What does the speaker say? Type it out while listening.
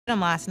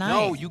them last night.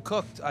 No, you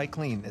cooked. I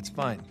cleaned. It's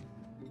fine.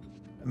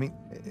 I mean,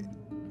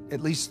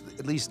 at least,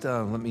 let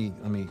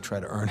me try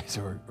to earn it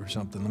or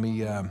something. Let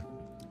me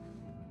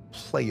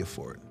play you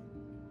for it.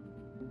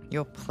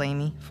 You'll play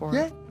me for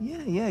it?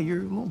 Yeah,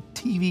 your little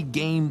TV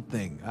game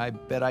thing. I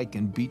bet I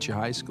can beat your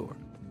high score.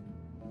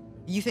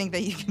 You think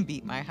that you can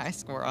beat my high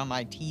score on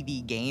my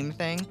TV game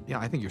thing? Yeah,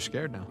 I think you're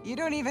scared now. You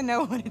don't even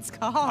know what it's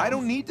called. I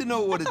don't need to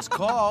know what it's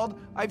called.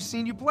 I've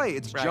seen you play.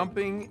 It's right.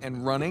 Jumping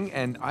and running,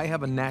 and I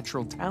have a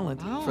natural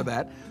talent for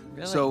that.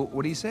 Really? So,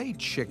 what do you say?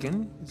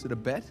 Chicken? Is it a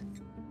bet?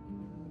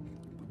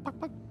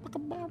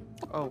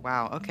 Oh,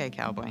 wow. Okay,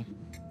 cowboy.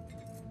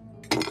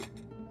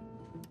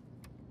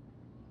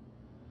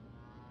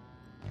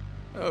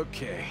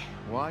 Okay,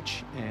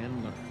 watch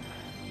and learn.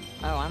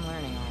 Oh, I'm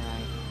learning all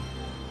right.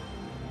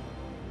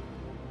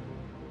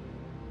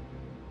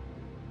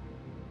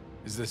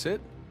 Is this it?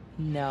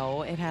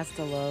 No, it has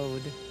to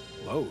load.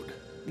 Load?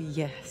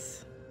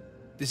 Yes.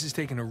 This is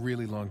taking a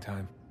really long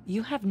time.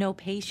 You have no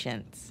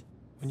patience.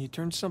 When you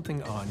turn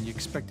something on, you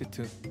expect it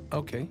to...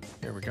 Okay,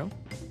 here we go.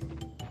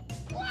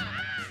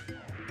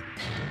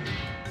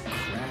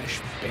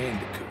 Crash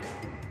Bandicoot.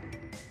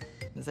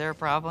 Is there a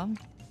problem?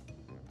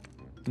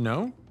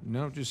 No,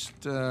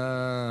 just,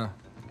 how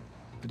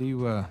do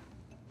you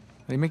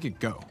make it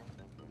go?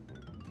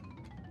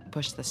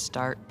 Push the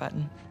start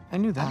button. I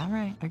knew that. All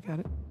right. I got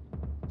it.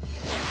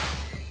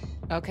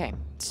 Okay,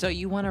 so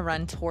you want to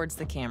run towards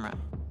the camera.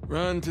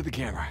 Run to the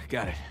camera.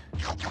 Got it.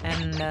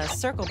 And the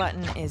circle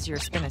button is your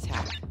spin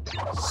attack.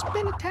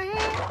 Spin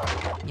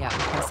attack! Yeah,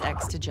 press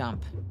X to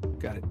jump.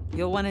 Got it.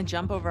 You'll want to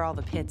jump over all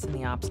the pits and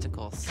the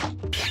obstacles.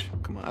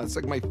 Come on, that's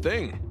like my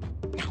thing.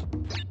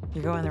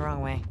 You're going the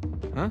wrong way.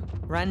 Huh?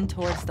 Run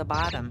towards the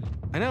bottom.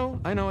 I know.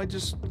 I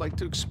just like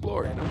to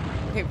explore, you know?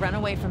 Okay, run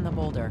away from the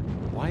boulder.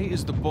 Why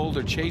is the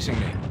boulder chasing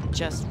me?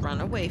 Just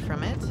run away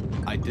from it.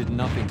 I did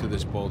nothing to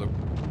this boulder.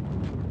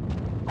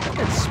 Does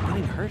that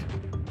spinning hurt?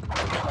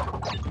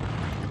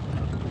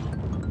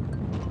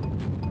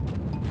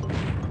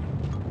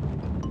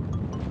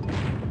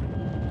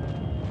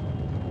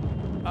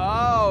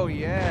 Oh,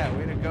 yeah,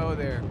 way to go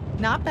there.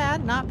 Not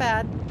bad, not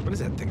bad. What is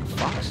that thing, a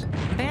fox?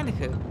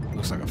 Bandicoot.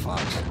 Looks like a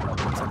fox.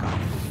 Looks like a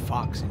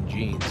fox in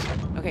jeans.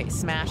 Okay,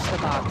 smash the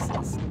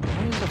boxes.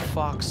 Why is a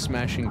fox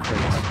smashing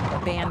crates?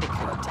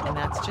 Bandicoot, and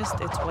that's just,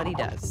 it's what he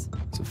does.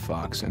 It's a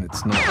fox, and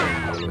it's not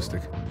very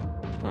realistic.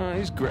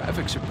 These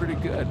graphics are pretty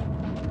good,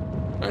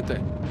 aren't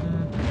they?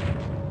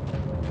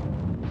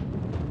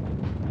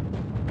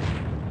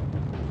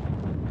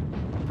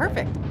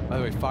 Perfect. By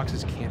the way,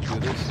 foxes can't do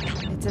this.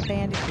 It's a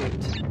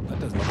bandicoot. That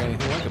doesn't look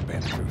anything like a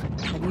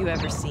bandicoot. Have you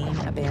ever seen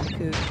a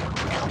bandicoot?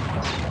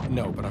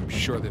 No, but I'm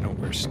sure they don't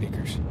wear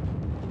sneakers.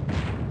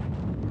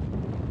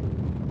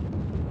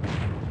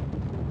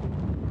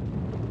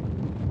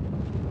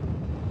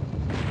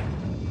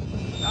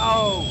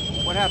 Oh,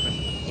 what happened?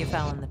 You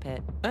fell in the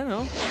pit. I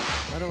know.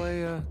 How do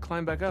I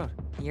climb back out?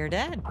 You're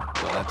dead.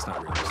 Well, that's not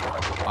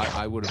realistic.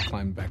 I would have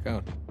climbed back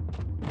out.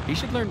 He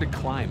should learn to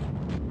climb.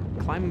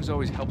 Climbing's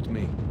always helped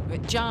me.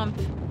 But jump!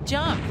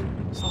 Jump!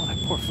 Oh, that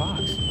poor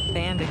fox.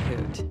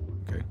 Bandicoot.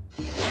 Okay.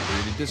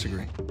 Agree to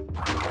disagree.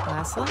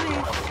 Last life.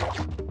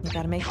 You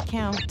gotta make it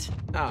count.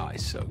 Oh, I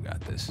so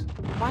got this.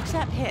 Watch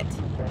that pit.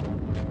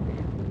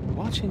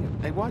 Watching it.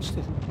 I watched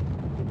it.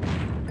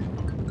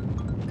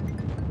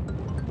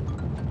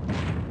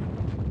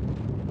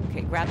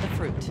 Okay, grab the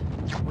fruit.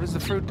 What does the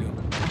fruit do?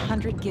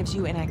 100 gives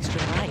you an extra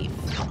life.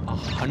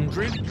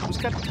 100? Who's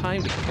got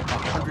time to pick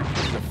 100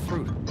 pieces of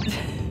fruit?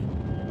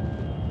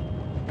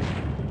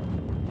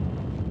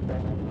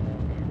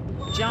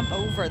 Jump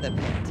over the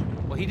pit.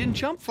 Well, he didn't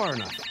jump far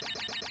enough.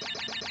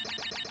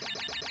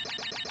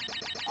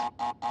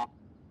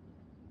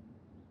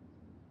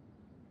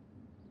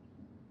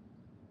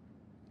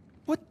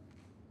 What?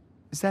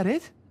 Is that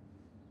it?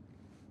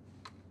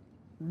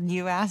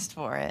 You asked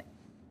for it.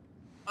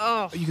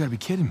 Oh. You gotta be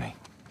kidding me.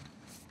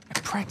 I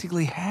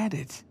practically had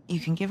it. You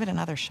can give it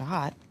another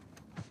shot.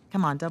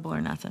 Come on, double or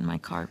nothing. My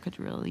car could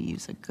really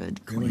use a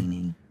good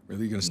cleaning.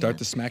 Really? You gonna start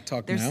the smack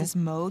talk There's now? this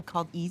mode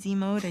called easy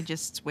mode. I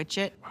just switch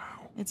it. Wow.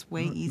 It's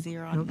way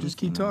easier on just easy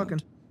keep mode.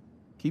 talking.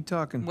 Keep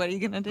talking. What are you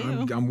gonna do?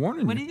 I'm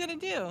warning you. What are you gonna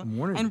do? I'm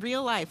warning you. In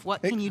real life,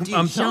 what Hey, can you do?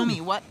 I'm Show telling me.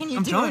 you. What can you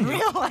I'm do telling in you.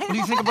 real life? What do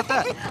you think about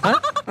that?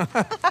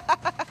 Huh?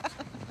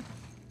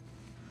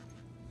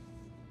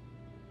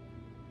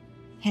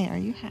 Hey, are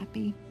you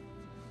happy?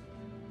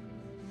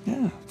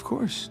 Yeah, of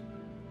course.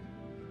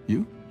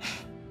 You?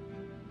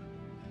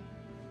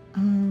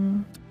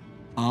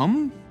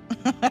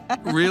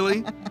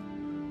 Really?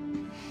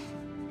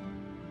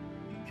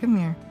 Come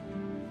here.